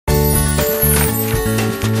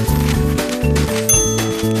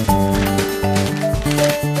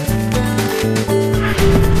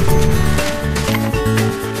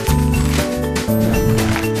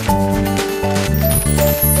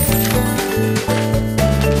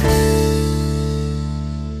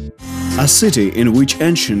A city in which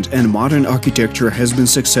ancient and modern architecture has been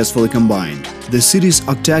successfully combined. The city's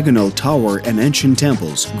octagonal tower and ancient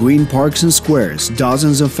temples, green parks and squares,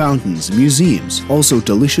 dozens of fountains, museums, also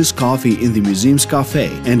delicious coffee in the museum's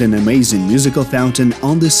cafe, and an amazing musical fountain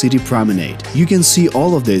on the city promenade. You can see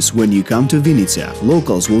all of this when you come to Vinnytsia.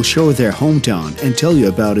 Locals will show their hometown and tell you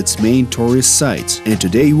about its main tourist sites. And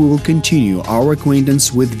today we will continue our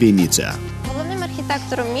acquaintance with Vinnytsia.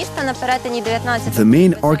 The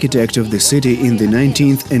main architect of the city in the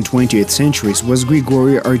 19th and 20th centuries was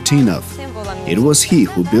Grigory Artinov. It was he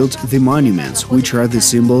who built the monuments, which are the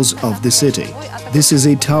symbols of the city. This is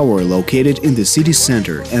a tower located in the city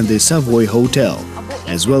center and the Savoy Hotel,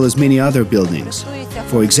 as well as many other buildings.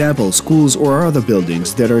 For example, schools or other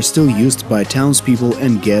buildings that are still used by townspeople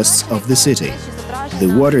and guests of the city.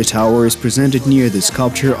 The water tower is presented near the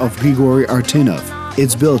sculpture of Grigory Artinov.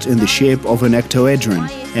 It's built in the shape of an octohedron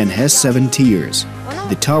and has 7 tiers.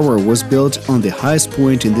 The tower was built on the highest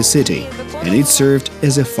point in the city, and it served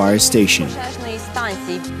as a fire station.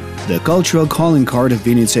 The cultural calling card of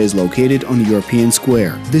Vinnytsia is located on European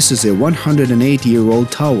Square. This is a 108-year-old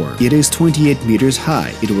tower. It is 28 meters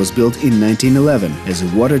high. It was built in 1911 as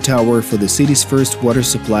a water tower for the city's first water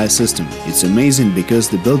supply system. It's amazing because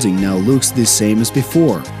the building now looks the same as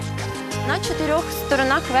before.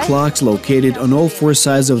 Clocks located on all 4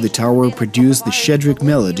 sides of the tower produce the Shedrick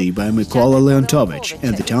melody by Mykola Leontovich,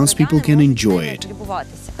 and the townspeople can enjoy it.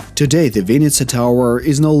 Today, the Vinnytsia Tower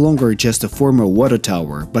is no longer just a former water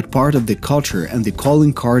tower, but part of the culture and the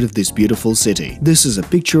calling card of this beautiful city. This is a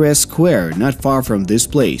picturesque square not far from this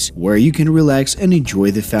place, where you can relax and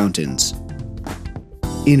enjoy the fountains.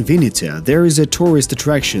 In Vinnytsia, there is a tourist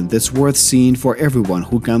attraction that's worth seeing for everyone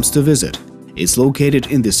who comes to visit. It's located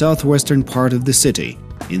in the southwestern part of the city,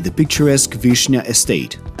 in the picturesque Vishnya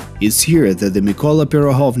estate. It's here that the Mykola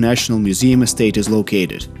Pirohov National Museum estate is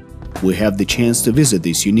located. We have the chance to visit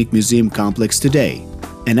this unique museum complex today.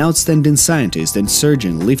 An outstanding scientist and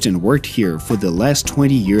surgeon lived and worked here for the last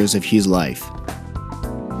 20 years of his life.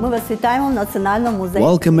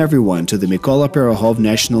 Welcome everyone to the Mykola Pirohov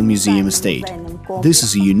National Museum estate. This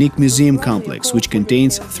is a unique museum complex which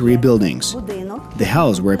contains 3 buildings. The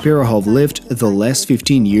house where Pirohov lived the last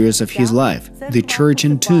 15 years of his life, the church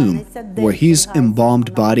and tomb, where his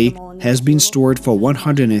embalmed body has been stored for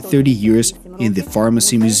 130 years in the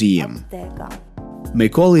Pharmacy Museum.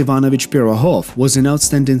 Mykola Ivanovich Pirohov was an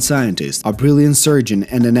outstanding scientist, a brilliant surgeon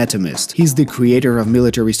and anatomist. He's the creator of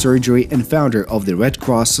military surgery and founder of the Red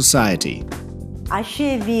Cross Society.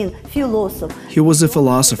 He was a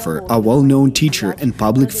philosopher, a well-known teacher and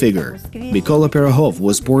public figure. Mykola Pirohov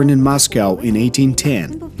was born in Moscow in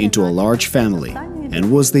 1810 into a large family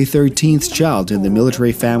and was the 13th child in the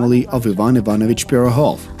military family of Ivan Ivanovich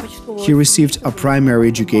Pirohov. He received a primary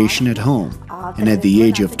education at home and at the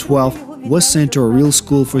age of 12 was sent to a real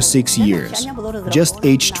school for 6 years. Just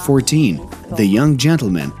aged 14, the young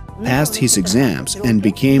gentleman passed his exams and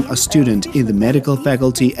became a student in the medical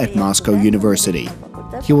faculty at Moscow University.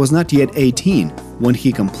 He was not yet 18 when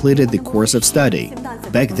he completed the course of study.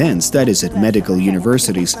 Back then, studies at medical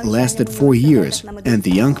universities lasted 4 years, and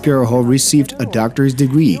the young Pirohov received a doctor's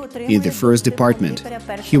degree in the first department.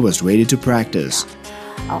 He was ready to practice.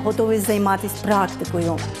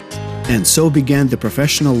 And so began the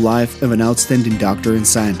professional life of an outstanding doctor and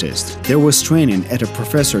scientist. There was training at a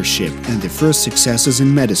professorship and the first successes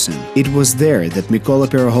in medicine. It was there that Mykola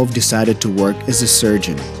Pirohov decided to work as a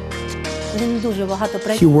surgeon.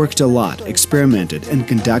 He worked a lot, experimented and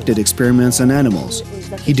conducted experiments on animals.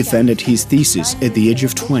 He defended his thesis at the age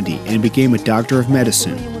of 20 and became a doctor of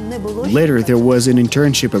medicine. Later there was an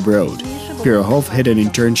internship abroad. Pirohov had an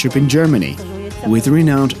internship in Germany with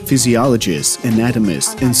renowned physiologists,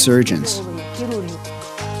 anatomists and surgeons.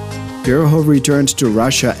 Pirohov returned to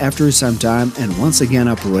Russia after some time and once again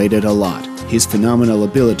operated a lot. His phenomenal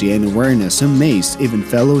ability and awareness amazed even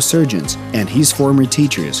fellow surgeons and his former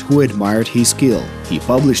teachers who admired his skill. He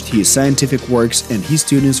published his scientific works and his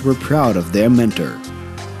students were proud of their mentor.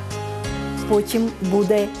 Потім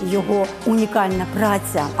буде його унікальна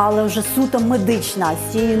праця, але вже суто медична,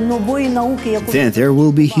 з цієї нової науки, яку... Then there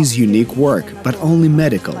will be his unique work, but only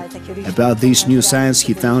medical, about this new science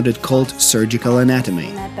he founded called surgical anatomy.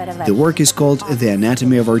 The work is called The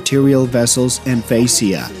Anatomy of Arterial Vessels and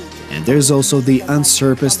Fascia, and there's also the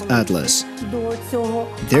Unsurpassed Atlas.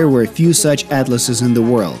 There were few such atlases in the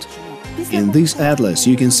world. In this atlas,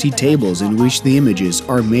 you can see tables in which the images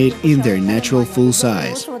are made in their natural full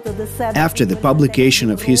size. After the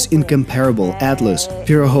publication of his incomparable atlas,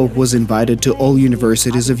 Pirohov was invited to all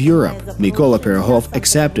universities of Europe. Mykola Pirohov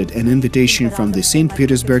accepted an invitation from the St.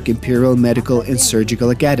 Petersburg Imperial Medical and Surgical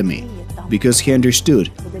Academy. because he understood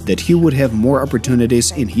that he would have more opportunities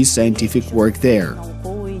in his scientific work there.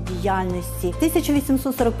 Діяльності.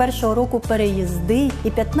 1841 року переїздив і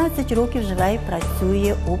 15 років живе і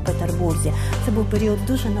працює у Петербурзі. Це був період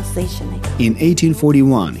дуже насичений. In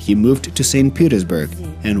 1841, he moved to St. Petersburg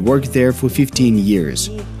and worked there for 15 years.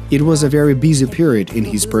 It was a very busy period in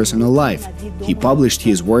his personal life. He published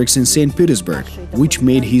his works in St. Petersburg, which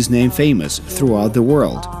made his name famous throughout the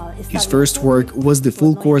world. His first work was the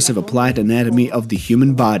full course of applied anatomy of the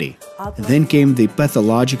human body. Then came the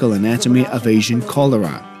pathological anatomy of Asian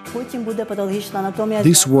cholera.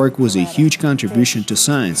 This work was a huge contribution to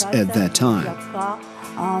science at that time.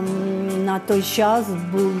 На той час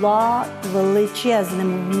була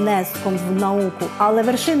величезним внеском в науку, але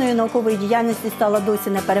вершиною наукової діяльності стала досі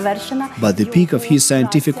не перевершена. But the peak of his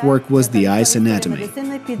scientific work was the eye's anatomy.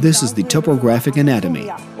 This is the topographic anatomy.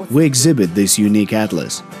 We exhibit this unique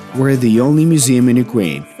atlas. We're the only museum in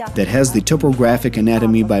Ukraine that has the topographic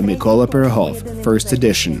anatomy by Mykola Pyrogov, first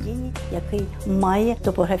edition. Який має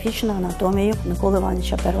топографічну анатомію Миколи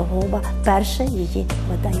Івановича Пирогова, перше її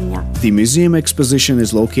видання. The museum exposition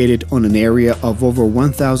is located on an area of over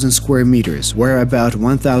 1,000 square meters, where about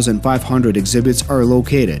 1,500 exhibits are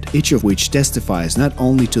located, each of which testifies not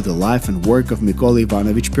only to the life and work of Mykola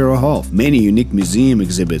Ivanovich Pyrogov. Many unique museum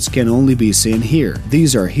exhibits can only be seen here.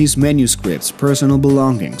 These are his manuscripts, personal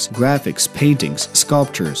belongings, graphics, paintings,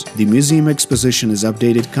 sculptures. The museum exposition is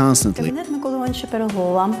updated constantly.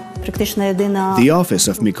 The office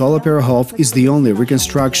of Mykola Pyrogov is the only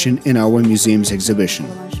reconstruction in our museum's exhibition.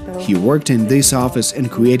 He worked in this office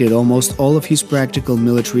and created almost all of his practical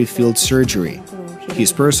military field surgery.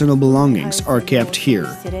 His personal belongings are kept here.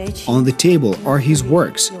 On the table are his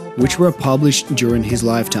works, which were published during his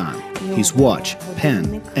lifetime, his watch,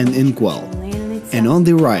 pen, and inkwell. And on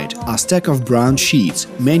the right, a stack of brown sheets,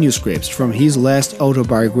 manuscripts from his last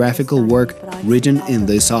autobiographical work written in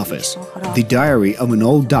this office. The diary of an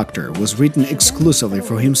old doctor was written exclusively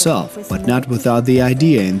for himself, but not without the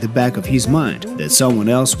idea in the back of his mind that someone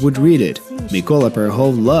else would read it. Mykola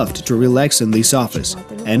Pyrogov loved to relax in this office,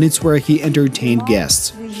 and it's where he entertained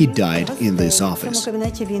guests. He died in this office.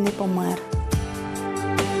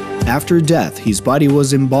 After death, his body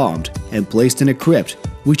was embalmed and placed in a crypt,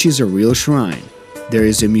 which is a real shrine. There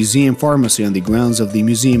is a museum pharmacy on the grounds of the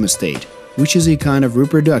museum estate, which is a kind of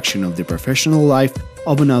reproduction of the professional life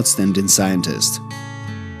of an outstanding scientist.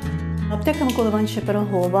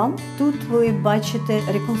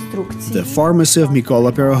 The pharmacy of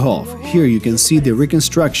Mykola Pyrogov. Here you can see the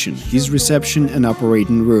reconstruction, his reception and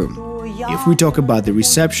operating room. If we talk about the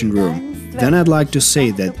reception room, then I'd like to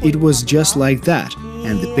say that it was just like that,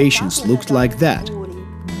 and the patients looked like that.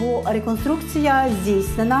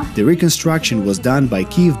 The reconstruction was done by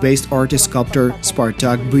Kiev-based artist-sculptor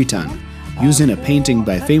Spartak Britan, using a painting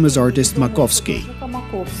by famous artist Makovsky.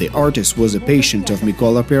 The artist was a patient of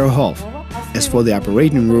Mykola Pyrogov. As for the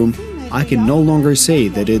operating room, I can no longer say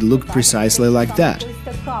that it looked precisely like that.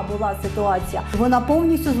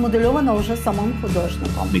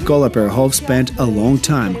 Mykola Pyrogov spent a long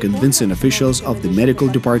time convincing officials of the medical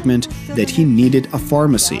department that he needed a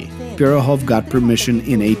pharmacy. Pyrogov got permission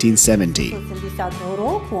in 1870.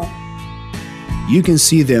 You can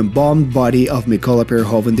see the embalmed body of Mykola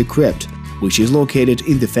Pyrogov in the crypt, which is located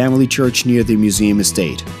in the family church near the museum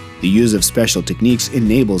estate. The use of special techniques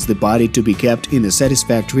enables the body to be kept in a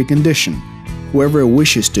satisfactory condition. Whoever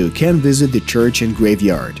wishes to can visit the church and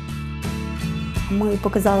graveyard.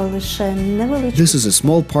 This is a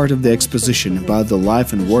small part of the exposition about the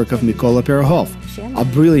life and work of Mykola Pyrogov, a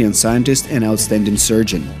brilliant scientist and outstanding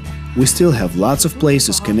surgeon. We still have lots of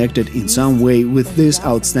places connected in some way with this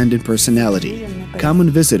outstanding personality. Come and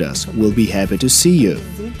visit us, we'll be happy to see you.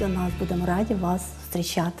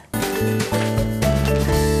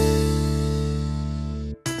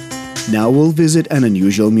 Now we'll visit an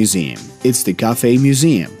unusual museum. It's the Cafe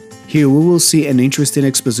Museum. Here we will see an interesting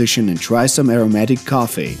exposition and try some aromatic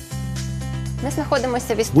coffee.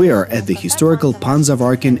 We are at the historical Pan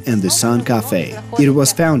Zavarkin and the Sun Cafe. It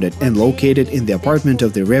was founded and located in the apartment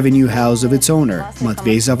of the revenue house of its owner,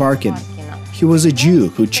 Matvey Zavarkin. He was a Jew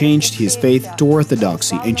who changed his faith to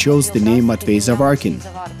Orthodoxy and chose the name Matvey Zavarkin,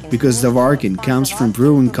 because Zavarkin comes from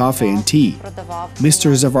brewing coffee and tea.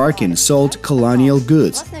 Mr. Zavarkin sold colonial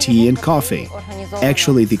goods, tea and coffee.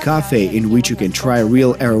 Actually, the cafe in which you can try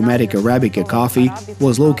real aromatic Arabica coffee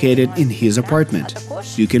was located in his apartment.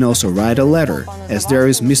 You can also write a letter, as there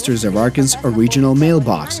is Mr. Zavarkin's original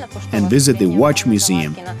mailbox, and visit the Watch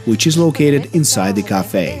Museum, which is located inside the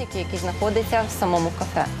cafe.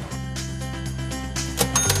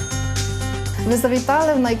 Ви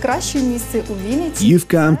завітали в найкраще місце у Вінниці.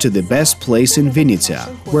 You've come to the best place in Vinnytsia.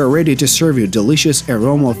 We're ready to serve you delicious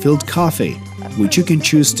aroma-filled coffee, which you can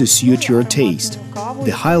choose to suit your taste.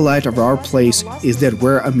 The highlight of our place is that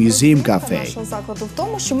we're a museum cafe. Нашого закладу в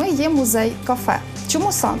тому, що ми є музей-кафе.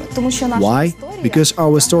 Чому саме? Тому що наша Why? історія... Because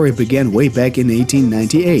our story began way back in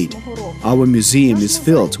 1898. Our museum is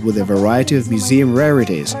filled with a variety of museum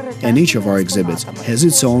rarities, and each of our exhibits has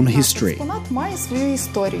its own history. Експонат має свою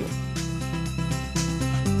історію.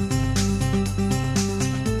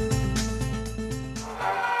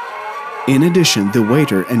 In addition, the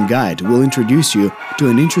waiter and guide will introduce you to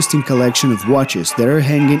an interesting collection of watches that are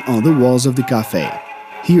hanging on the walls of the cafe.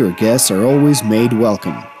 Here, guests are always made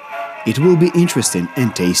welcome. It will be interesting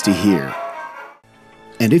and tasty here.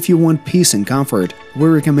 And if you want peace and comfort, we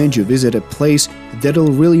recommend you visit a place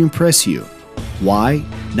that'll really impress you. Why?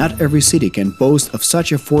 Not every city can boast of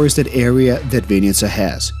such a forested area that Vinnytsia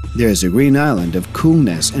has. There is a green island of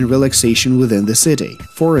coolness and relaxation within the city.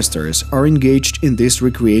 Foresters are engaged in this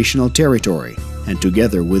recreational territory, and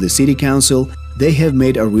together with the city council, they have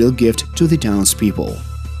made a real gift to the townspeople.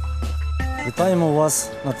 Вітаємо вас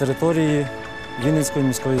на території Вінницької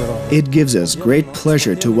міської ради. It gives us great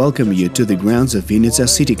pleasure to welcome you to the grounds of Vinnytsia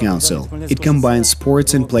City Council. It combines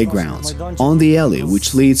sports and playgrounds. On the alley,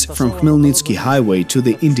 which leads from Khmelnytsky Highway to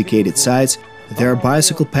the indicated sites, there are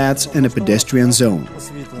bicycle paths and a pedestrian zone.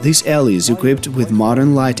 This alley is equipped with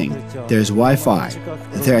modern lighting. There's Wi-Fi.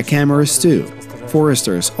 There are cameras too.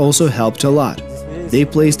 Foresters also helped a lot. They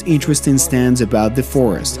placed interesting stands about the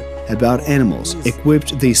forest, about animals,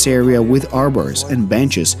 equipped this area with arbors and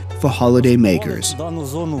benches for holiday makers. Дану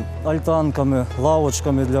зону альтанками,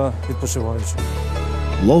 лавочками для відпочиваючих.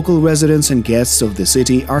 Local residents and guests of the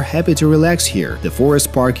city are happy to relax here. The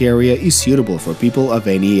forest park area is suitable for people of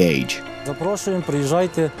any age. Запрошуємо,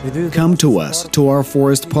 приїжджайте, відвідуйте. Come to us, to our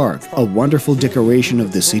forest park, a wonderful decoration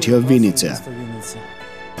of the city of Vinnytsia.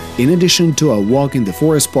 In addition to a walk in the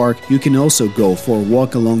forest park, you can also go for a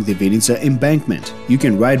walk along the Vinnytsia embankment. You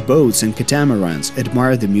can ride boats and catamarans,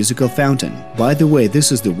 admire the musical fountain. By the way,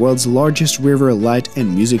 this is the world's largest river light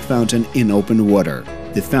and music fountain in open water.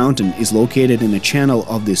 The fountain is located in a channel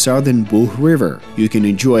of the southern Buh River. You can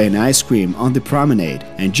enjoy an ice cream on the promenade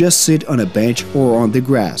and just sit on a bench or on the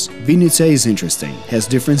grass. Vinnytsia is interesting, has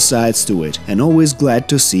different sides to it, and always glad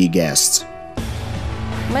to see guests.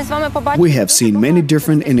 We have seen many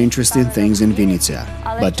different and interesting things in Vinnytsia,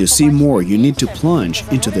 but to see more you need to plunge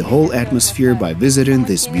into the whole atmosphere by visiting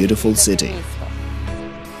this beautiful city.